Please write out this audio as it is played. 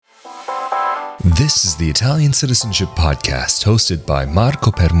This is the Italian Citizenship Podcast, hosted by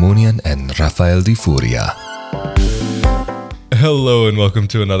Marco Permunian and Rafael Di Furia. Hello and welcome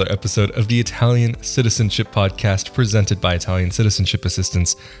to another episode of the Italian Citizenship Podcast, presented by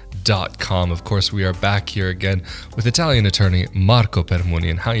Italiancitizenshipassistance.com. Of course, we are back here again with Italian attorney Marco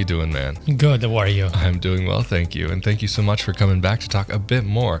Permunian. How you doing, man? Good, how are you? I'm doing well, thank you. And thank you so much for coming back to talk a bit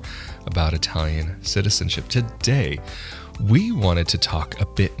more about Italian citizenship. Today, we wanted to talk a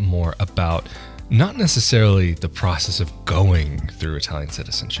bit more about not necessarily the process of going through Italian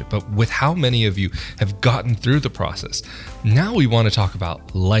citizenship, but with how many of you have gotten through the process. Now we want to talk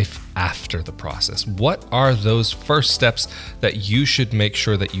about life after the process. What are those first steps that you should make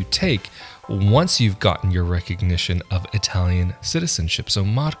sure that you take once you've gotten your recognition of Italian citizenship? So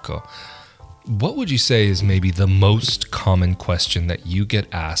Marco, what would you say is maybe the most common question that you get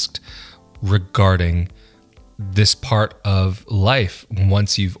asked regarding this part of life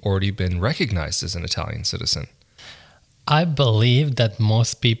once you've already been recognized as an Italian citizen? I believe that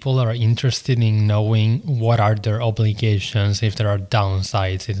most people are interested in knowing what are their obligations, if there are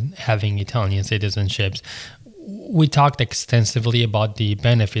downsides in having Italian citizenships. We talked extensively about the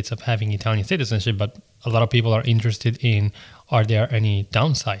benefits of having Italian citizenship, but a lot of people are interested in, are there any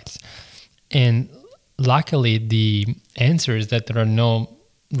downsides? And luckily, the answer is that there are no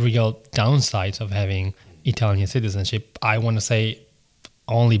real downsides of having Italian citizenship. I want to say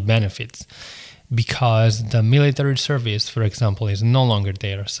only benefits, because the military service, for example, is no longer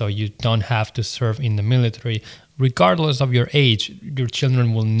there. So you don't have to serve in the military. Regardless of your age, your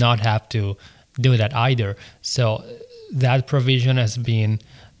children will not have to do that either. So that provision has been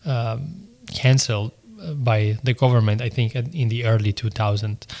canceled by the government, I think, in the early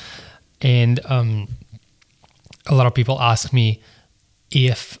 2000s. And a lot of people ask me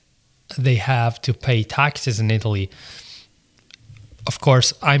if they have to pay taxes in Italy. Of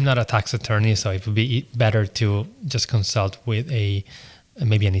course, I'm not a tax attorney, so it would be better to just consult with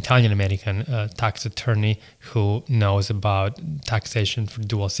maybe an Italian-American tax attorney who knows about taxation for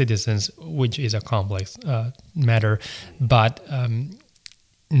dual citizens, which is a complex matter. But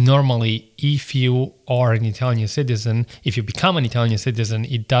normally, if you are an Italian citizen, if you become an Italian citizen,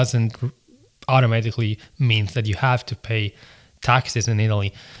 it doesn't automatically mean that you have to pay taxes in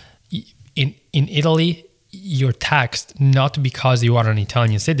Italy. In Italy, you're taxed not because you are an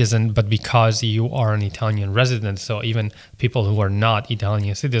Italian citizen, but because you are an Italian resident. So even people who are not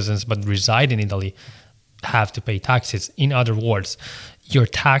Italian citizens but reside in Italy have to pay taxes. In other words, you're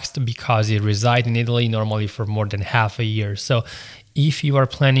taxed because you reside in Italy normally for more than half a year. So if you are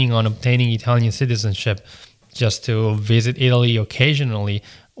planning on obtaining Italian citizenship just to visit Italy occasionally,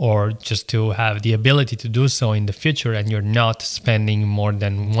 or just to have the ability to do so in the future, and you're not spending more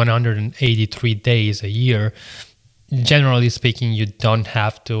than 183 days a year, generally speaking, you don't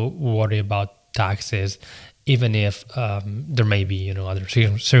have to worry about taxes, even if there may be other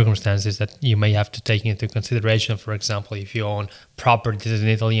circumstances that you may have to take into consideration. For example, if you own properties in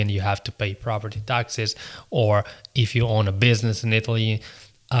Italy and you have to pay property taxes, or if you own a business in Italy.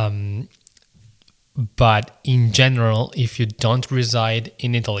 But in general, if you don't reside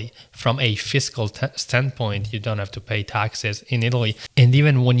in Italy, from a fiscal standpoint, you don't have to pay taxes in Italy. And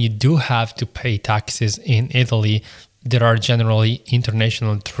even when you do have to pay taxes in Italy, there are generally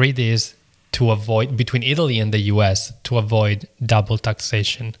international treaties to avoid, between Italy and the US, to avoid double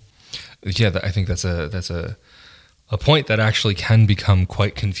taxation. Yeah, I think that's a point that actually can become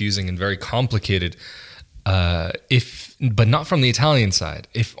quite confusing and very complicated. But not from the Italian side.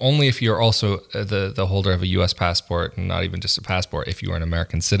 If you're also the holder of a U.S. passport, and not even just a passport, if you are an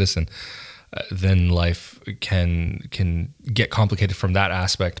American citizen, then life can get complicated from that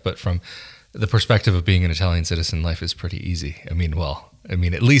aspect. But from the perspective of being an Italian citizen, life is pretty easy. I mean,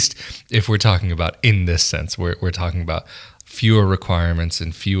 at least if we're talking about in this sense, we're talking about fewer requirements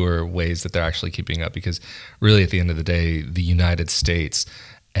and fewer ways that they're actually keeping up. Because really, at the end of the day, the United States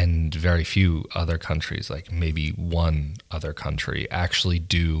and very few other countries, like maybe one other country, actually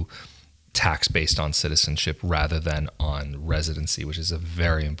do tax based on citizenship rather than on residency, which is a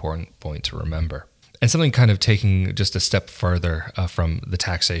very important point to remember. And something kind of taking just a step further from the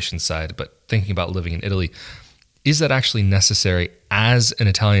taxation side, but thinking about living in Italy, is that actually necessary as an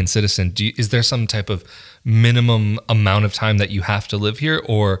Italian citizen? Is there some type of minimum amount of time that you have to live here,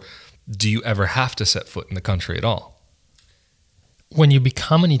 or do you ever have to set foot in the country at all? When you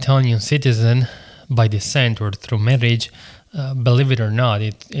become an Italian citizen by descent or through marriage, believe it or not,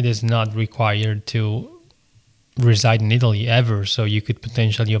 it is not required to reside in Italy ever. So you could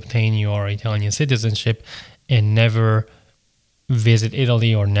potentially obtain your Italian citizenship and never visit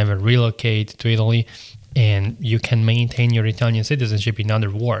Italy or never relocate to Italy, and you can maintain your Italian citizenship. In other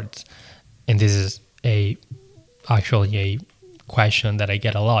words, and this is actually a question that I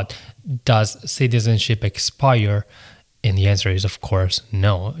get a lot. Does citizenship expire? And the answer is, of course,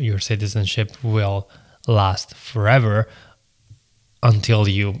 no. Your citizenship will last forever until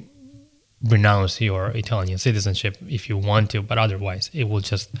you renounce your Italian citizenship if you want to, but otherwise it will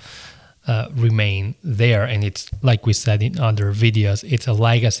just remain there. And it's, like we said in other videos, it's a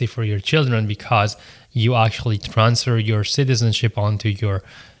legacy for your children because you actually transfer your citizenship onto your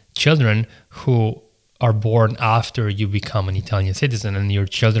children who are born after you become an Italian citizen, and your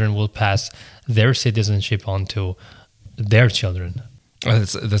children will pass their citizenship on to their children.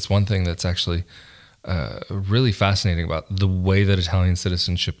 That's one thing that's actually really fascinating about the way that Italian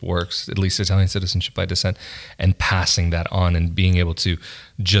citizenship works, at least Italian citizenship by descent, and passing that on and being able to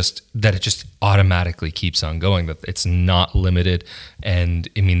that it just automatically keeps on going, that it's not limited. And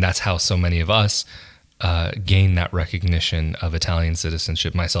I mean, that's how so many of us gain that recognition of Italian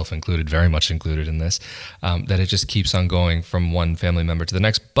citizenship, myself included, very much included in this, that it just keeps on going from one family member to the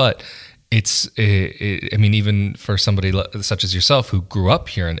next. But I mean, even for somebody such as yourself who grew up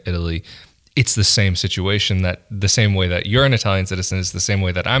here in Italy, it's the same situation, that the same way that you're an Italian citizen is the same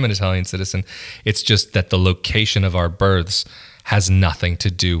way that I'm an Italian citizen. It's just that the location of our births has nothing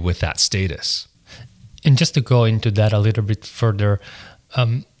to do with that status. And just to go into that a little bit further,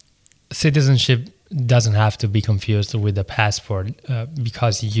 citizenship doesn't have to be confused with a passport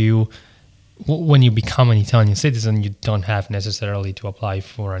because when you become an Italian citizen, you don't have necessarily to apply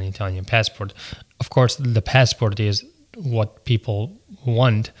for an Italian passport. Of course, the passport is what people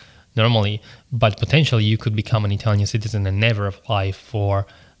want normally, but potentially you could become an Italian citizen and never apply for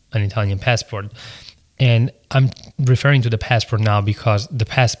an Italian passport. And I'm referring to the passport now because the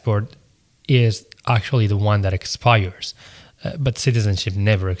passport is actually the one that expires. But citizenship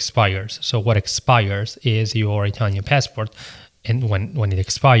never expires. So what expires is your Italian passport. And when it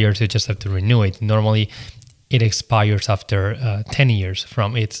expires, you just have to renew it. Normally, it expires after 10 years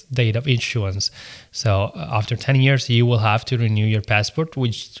from its date of issuance. So after 10 years, you will have to renew your passport,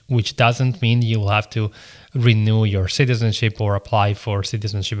 which doesn't mean you will have to renew your citizenship or apply for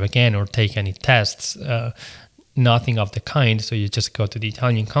citizenship again or take any tests. Nothing of the kind. So you just go to the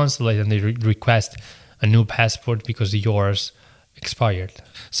Italian consulate and they request a new passport because yours expired.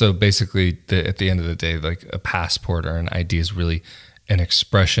 So basically, at the end of the day, like a passport or an ID is really an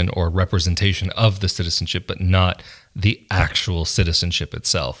expression or representation of the citizenship, but not the actual citizenship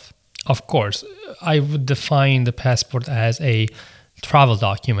itself. Of course, I would define the passport as a travel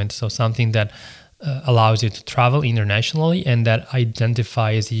document, so something that allows you to travel internationally and that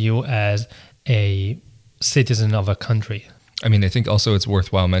identifies you as a citizen of a country. I mean, I think also it's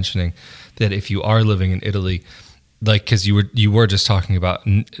worthwhile mentioning that if you are living in Italy, like, because you were just talking about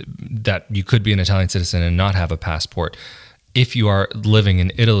that you could be an Italian citizen and not have a passport. If you are living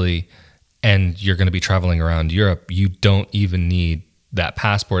in Italy and you're going to be traveling around Europe, you don't even need that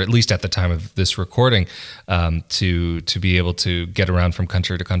passport, at least at the time of this recording, to be able to get around from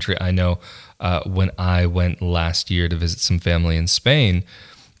country to country. I know when I went last year to visit some family in Spain,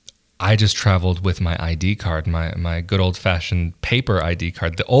 I just traveled with my ID card, my good old-fashioned paper ID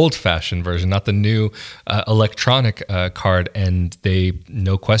card, the old-fashioned version, not the new electronic card. And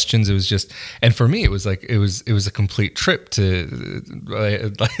no questions. It was just, and for me, it was a complete trip to.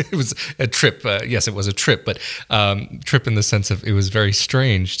 It was a trip. Yes, it was a trip, but trip in the sense of it was very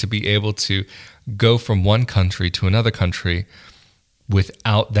strange to be able to go from one country to another country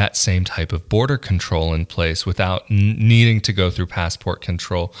without that same type of border control in place, without needing to go through passport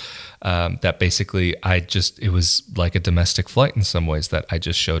control. That basically, it was like a domestic flight in some ways, that I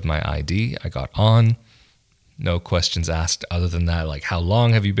just showed my ID, I got on, no questions asked other than that, like, how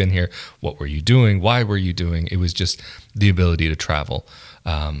long have you been here? What were you doing? Why were you doing? It was just the ability to travel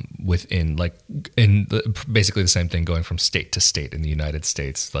basically the same thing going from state to state in the United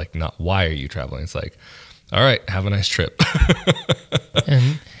States, like, not why are you traveling? It's like, all right, have a nice trip.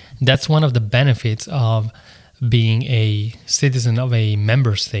 And that's one of the benefits of being a citizen of a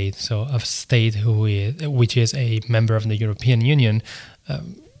member state, so a state which is a member of the European Union.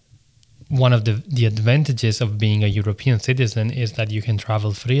 One of the advantages of being a European citizen is that you can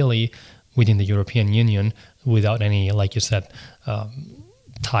travel freely within the European Union without any, like you said,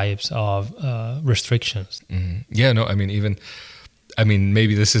 types of restrictions. Mm-hmm. Yeah, no, I mean,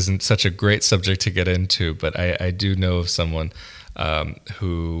 maybe this isn't such a great subject to get into, but I do know of someone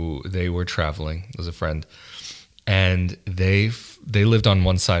who they were traveling, was a friend, and they lived on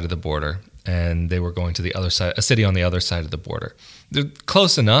one side of the border, and they were going to the other side, a city on the other side of the border. They're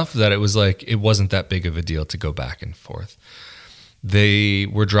close enough that it was like, it wasn't that big of a deal to go back and forth. They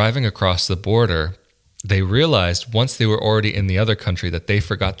were driving across the border, they realized once they were already in the other country that they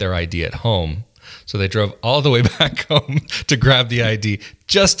forgot their ID at home. So they drove all the way back home to grab the ID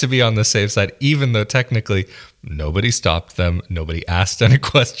just to be on the safe side, even though technically nobody stopped them, nobody asked any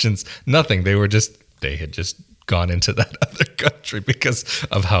questions, nothing. They had just gone into that other country because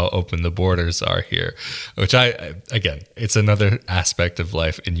of how open the borders are here, which again, it's another aspect of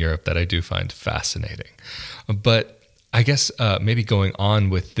life in Europe that I do find fascinating. But I guess maybe going on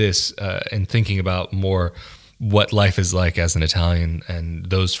with this and thinking about more what life is like as an Italian and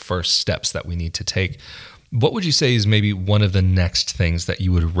those first steps that we need to take, what would you say is maybe one of the next things that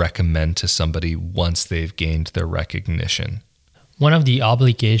you would recommend to somebody once they've gained their recognition? One of the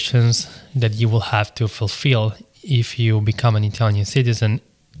obligations that you will have to fulfill if you become an Italian citizen,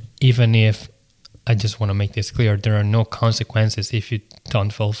 even if, I just want to make this clear, there are no consequences if you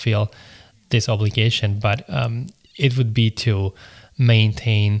don't fulfill this obligation, but it would be to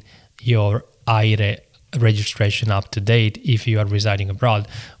maintain your AIRE registration up to date if you are residing abroad.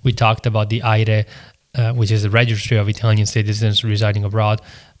 We talked about the AIRE, which is the Registry of Italian Citizens Residing Abroad,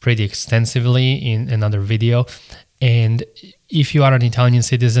 pretty extensively in another video. And if you are an Italian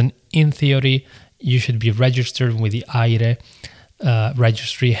citizen, in theory, you should be registered with the AIRE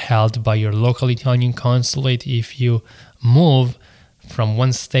registry held by your local Italian consulate. If you move from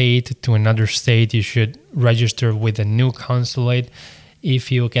one state to another state, you should register with a new consulate.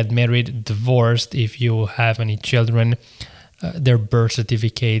 If you get married, divorced, if you have any children, their birth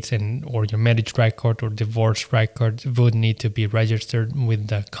certificates or your marriage record or divorce record would need to be registered with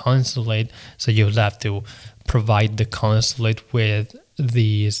the consulate. So you would have to provide the consulate with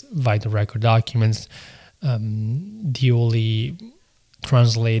these vital record documents, duly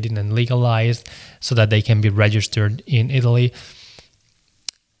translated and legalized so that they can be registered in Italy.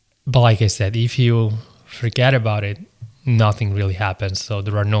 But like I said, if you forget about it, nothing really happens. So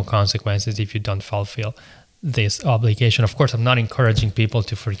there are no consequences if you don't fulfill this obligation. Of course, I'm not encouraging people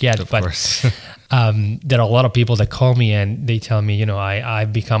to forget, but there are a lot of people that call me and they tell me,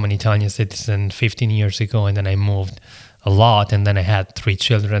 I've become an Italian citizen 15 years ago, and then I moved a lot, and then I had 3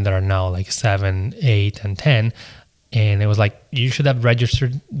 children that are now like 7, 8, and 10. And it was like, you should have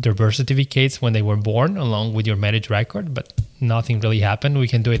registered their birth certificates when they were born along with your marriage record, but nothing really happened. We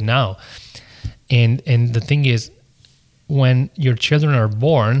can do it now. And the thing is, when your children are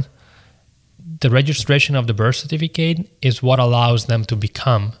born, the registration of the birth certificate is what allows them to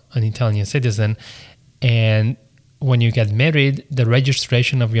become an Italian citizen. And when you get married, the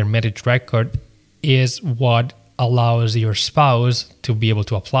registration of your marriage record is what allows your spouse to be able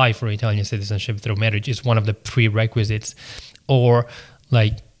to apply for Italian citizenship through marriage. Is one of the prerequisites. Or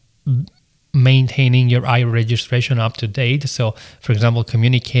like maintaining your AIRE registration up to date. So, for example,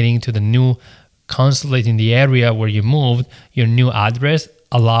 communicating to the new consulate in the area where you moved, your new address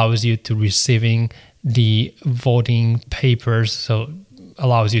allows you to receiving the voting papers, so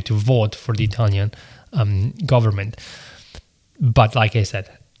allows you to vote for the Italian government. But like I said,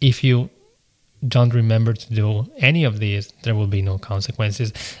 if you don't remember to do any of these, there will be no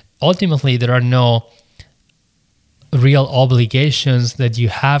consequences. Ultimately, there are no real obligations that you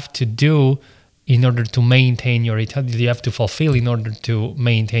have to do in order to maintain your you have to fulfill in order to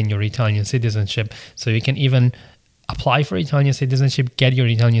maintain your Italian citizenship. So you can even apply for Italian citizenship, get your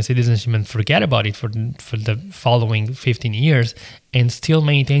Italian citizenship, and forget about it for the following 15 years and still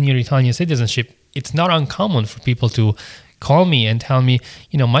maintain your Italian citizenship. It's not uncommon for people to call me and tell me,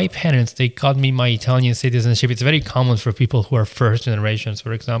 my parents, they got me my Italian citizenship. It's very common for people who are first generations.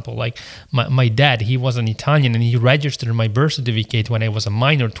 For example, like my dad, he was an Italian and he registered my birth certificate when I was a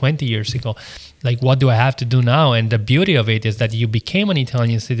minor 20 years ago. Like, what do I have to do now? And the beauty of it is that you became an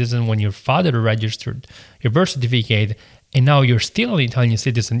Italian citizen when your father registered your birth certificate, and now you're still an Italian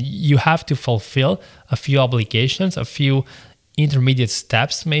citizen. You have to fulfill a few obligations, a few intermediate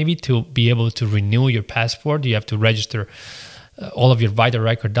steps maybe to be able to renew your passport. You have to register all of your vital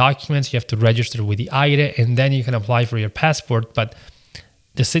record documents. You have to register with the AIRE, and then you can apply for your passport. But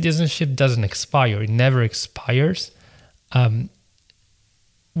the citizenship doesn't expire. It never expires. The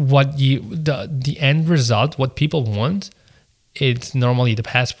end result, what people want, it's normally the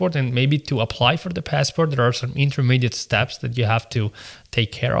passport, and maybe to apply for the passport, there are some intermediate steps that you have to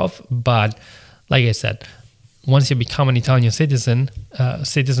take care of. But like I said, once you become an Italian citizen,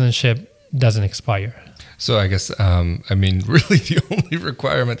 citizenship doesn't expire. So I guess, really the only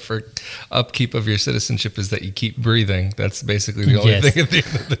requirement for upkeep of your citizenship is that you keep breathing. That's basically the only thing at the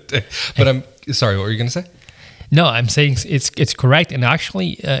end of the day. But I'm sorry, what were you going to say? No, I'm saying it's correct. And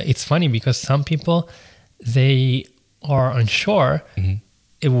actually, it's funny because some people, they are unsure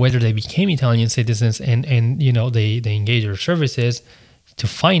whether they became Italian citizens and they engage their services to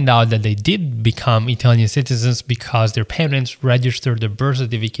find out that they did become Italian citizens because their parents registered their birth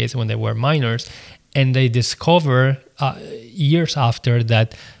certificates when they were minors, and they discover years after that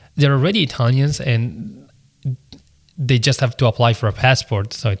they're already Italians and they just have to apply for a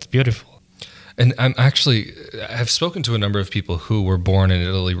passport. So it's beautiful. And I've spoken to a number of people who were born in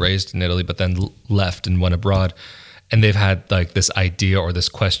Italy, raised in Italy, but then left and went abroad. And they've had like this idea or this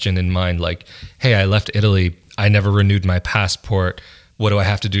question in mind, like, hey, I left Italy. I never renewed my passport. What do I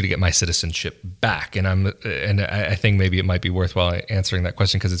have to do to get my citizenship back? And I think maybe it might be worthwhile answering that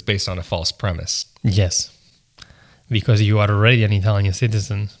question because it's based on a false premise. Yes, because you are already an Italian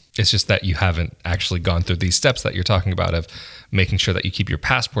citizen. It's just that you haven't actually gone through these steps that you're talking about of making sure that you keep your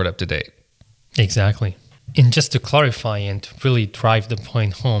passport up to date. Exactly. And just to clarify and to really drive the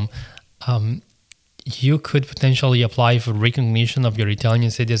point home, you could potentially apply for recognition of your Italian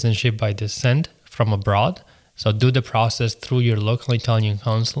citizenship by descent from abroad. So do the process through your local Italian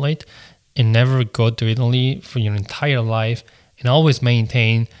consulate and never go to Italy for your entire life, and always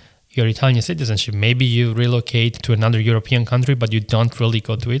maintain your Italian citizenship. Maybe you relocate to another European country, but you don't really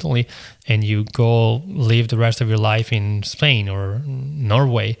go to Italy and you go live the rest of your life in Spain or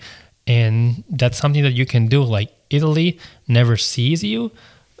Norway. And that's something that you can do. Like, Italy never sees you,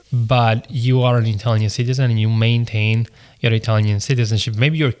 but you are an Italian citizen and you maintain your Italian citizenship.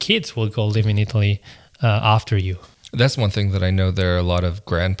 Maybe your kids will go live in Italy after you. That's one thing that I know there are a lot of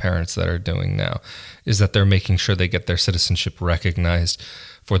grandparents that are doing now, is that they're making sure they get their citizenship recognized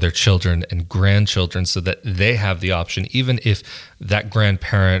for their children and grandchildren so that they have the option, even if that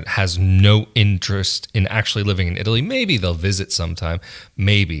grandparent has no interest in actually living in Italy. Maybe they'll visit sometime,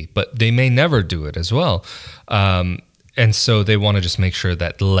 maybe, but they may never do it as well. And so they want to just make sure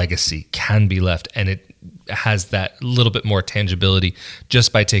that legacy can be left, and it has that little bit more tangibility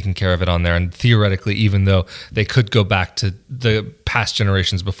just by taking care of it on there. And theoretically, even though they could go back to the past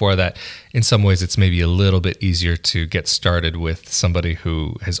generations before that, in some ways it's maybe a little bit easier to get started with somebody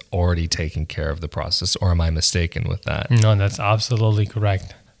who has already taken care of the process. Or am I mistaken with that? No, that's absolutely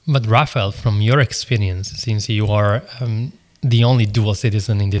correct. But Rafael, from your experience, since you are the only dual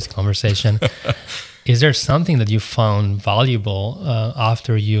citizen in this conversation, is there something that you found valuable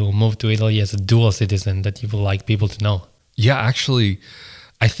after you moved to Italy as a dual citizen that you would like people to know? Yeah, actually,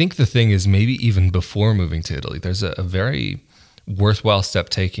 I think the thing is, maybe even before moving to Italy, there's a very worthwhile step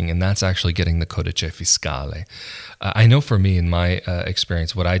taking, and that's actually getting the Codice Fiscale. I know for me, in my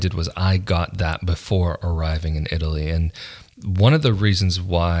experience, what I did was I got that before arriving in Italy. And one of the reasons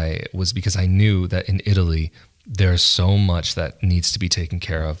why was because I knew that in Italy, there's so much that needs to be taken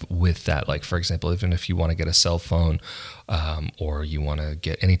care of with that. Like, for example, even if you want to get a cell phone or you want to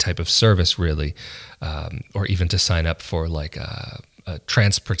get any type of service, really, or even to sign up for like a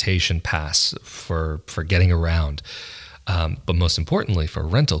transportation pass for getting around. But most importantly, for a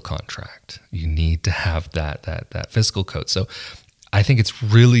rental contract, you need to have that fiscal code. So I think it's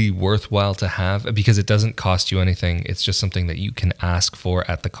really worthwhile to have, because it doesn't cost you anything. It's just something that you can ask for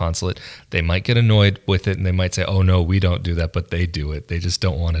at the consulate. They might get annoyed with it and they might say, oh no, we don't do that, but they do it. They just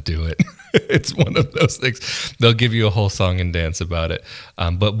don't want to do it. It's one of those things. They'll give you a whole song and dance about it.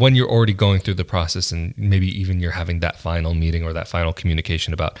 But when you're already going through the process, and maybe even you're having that final meeting or that final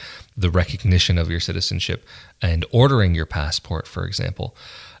communication about the recognition of your citizenship and ordering your passport, for example,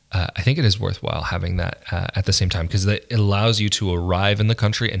 I think it is worthwhile having that at the same time, because it allows you to arrive in the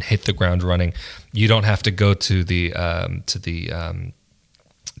country and hit the ground running. You don't have to go to the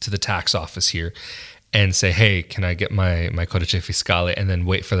tax office here and say, hey, can I get my Codice Fiscale, and then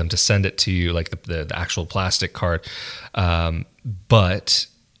wait for them to send it to you, like the actual plastic card. But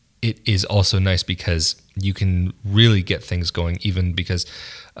it is also nice because you can really get things going, even because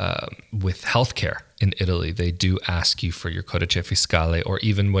with healthcare in Italy, they do ask you for your Codice Fiscale, or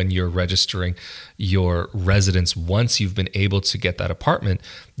even when you're registering your residence, once you've been able to get that apartment,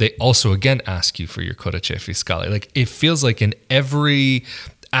 they also again ask you for your Codice Fiscale. Like, it feels like in every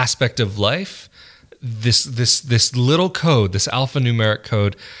aspect of life, this little code, this alphanumeric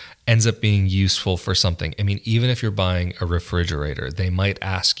code, ends up being useful for something. I mean, even if you're buying a refrigerator, they might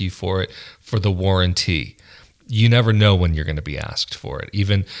ask you for it for the warranty. You never know when you're going to be asked for it.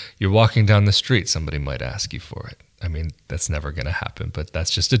 Even you're walking down the street, somebody might ask you for it. I mean, that's never going to happen, but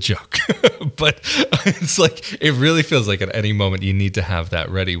that's just a joke. But it's like, it really feels like at any moment you need to have that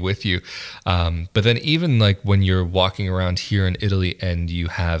ready with you. But then even like when you're walking around here in Italy and you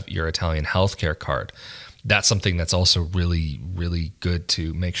have your Italian healthcare card, that's something that's also really, really good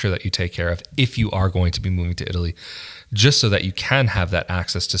to make sure that you take care of if you are going to be moving to Italy, just so that you can have that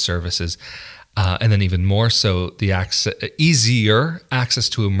access to services. And then even more so, easier access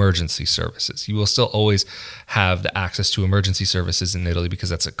to emergency services. You will still always have the access to emergency services in Italy because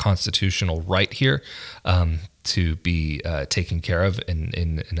that's a constitutional right here to be taken care of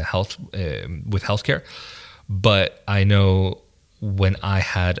in a with healthcare. But I know when I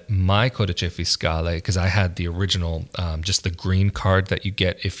had my codice fiscale, because I had the original, just the green card that you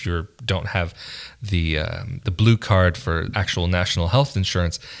get if you don't have the blue card for actual national health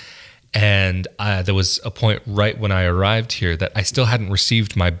insurance. And there was a point right when I arrived here that I still hadn't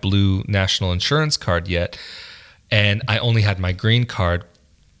received my blue national insurance card yet, and I only had my green card.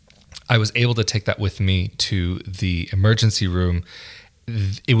 I was able to take that with me to the emergency room.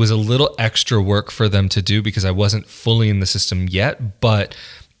 It was a little extra work for them to do because I wasn't fully in the system yet, but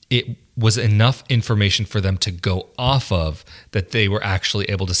it was enough information for them to go off of that they were actually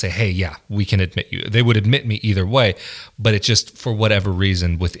able to say, hey, yeah, we can admit you. They would admit me either way, but it just, for whatever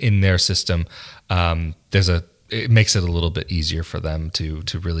reason, within their system, it makes it a little bit easier for them to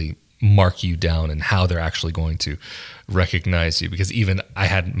really mark you down and how they're actually going to recognize you, because even I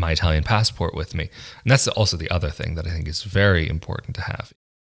had my Italian passport with me. And that's also the other thing that I think is very important to have.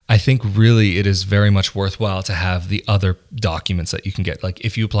 I think really it is very much worthwhile to have the other documents that you can get. Like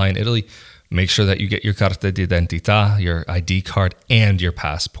if you apply in Italy, make sure that you get your carta d'identità, your ID card, and your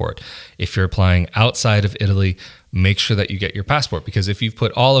passport. If you're applying outside of Italy, make sure that you get your passport, because if you've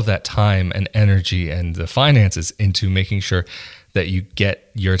put all of that time and energy and the finances into making sure that you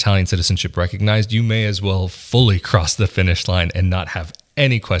get your Italian citizenship recognized, you may as well fully cross the finish line and not have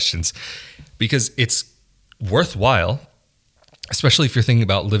any questions, because it's worthwhile, especially if you're thinking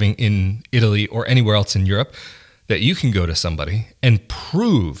about living in Italy or anywhere else in Europe, that you can go to somebody and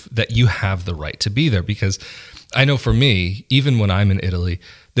prove that you have the right to be there. Because I know for me, even when I'm in Italy,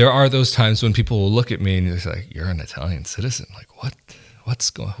 there are those times when people will look at me and they're like, you're an Italian citizen. Like, what?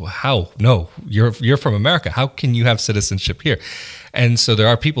 What's going on? How? No, you're from America. How can you have citizenship here? And so there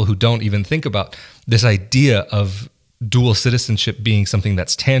are people who don't even think about this idea of dual citizenship being something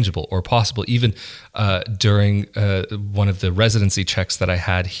that's tangible or possible. Even during one of the residency checks that I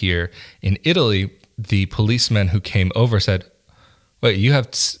had here in Italy, the policeman who came over said, "Wait, you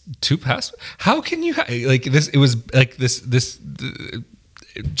have two passports? How can you like this?" It was like this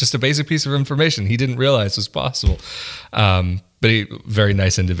just a basic piece of information he didn't realize was possible. But very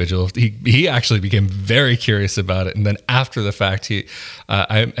nice individual. He actually became very curious about it. And then after the fact,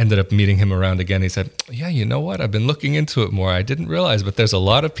 I ended up meeting him around again. He said, yeah, you know what? I've been looking into it more. I didn't realize, but there's a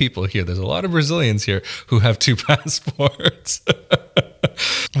lot of people here. There's a lot of Brazilians here who have two passports.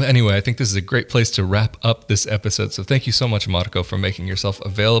 Anyway, I think this is a great place to wrap up this episode. So thank you so much, Marco, for making yourself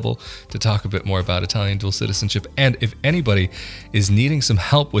available to talk a bit more about Italian dual citizenship. And if anybody is needing some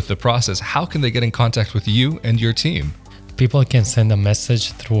help with the process, how can they get in contact with you and your team? People can send a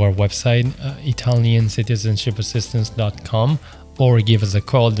message through our website, Italiancitizenshipassistance.com, or give us a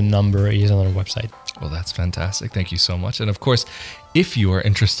call. The number is on our website. Well, that's fantastic. Thank you so much. And of course, if you are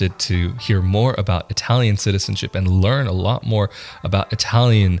interested to hear more about Italian citizenship and learn a lot more about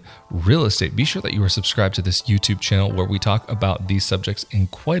Italian real estate, be sure that you are subscribed to this YouTube channel where we talk about these subjects in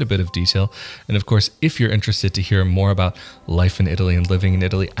quite a bit of detail. And of course, if you're interested to hear more about life in Italy and living in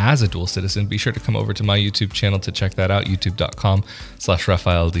Italy as a dual citizen, be sure to come over to my YouTube channel to check that out,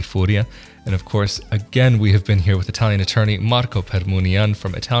 youtube.com/Rafael Di Furia. And of course, again, we have been here with Italian attorney Marco Permunian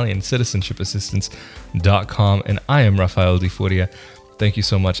from Italiancitizenshipassistance.com. And I am Rafael Di Furia. Thank you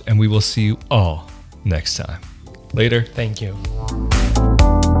so much. And we will see you all next time. Later. Thank you.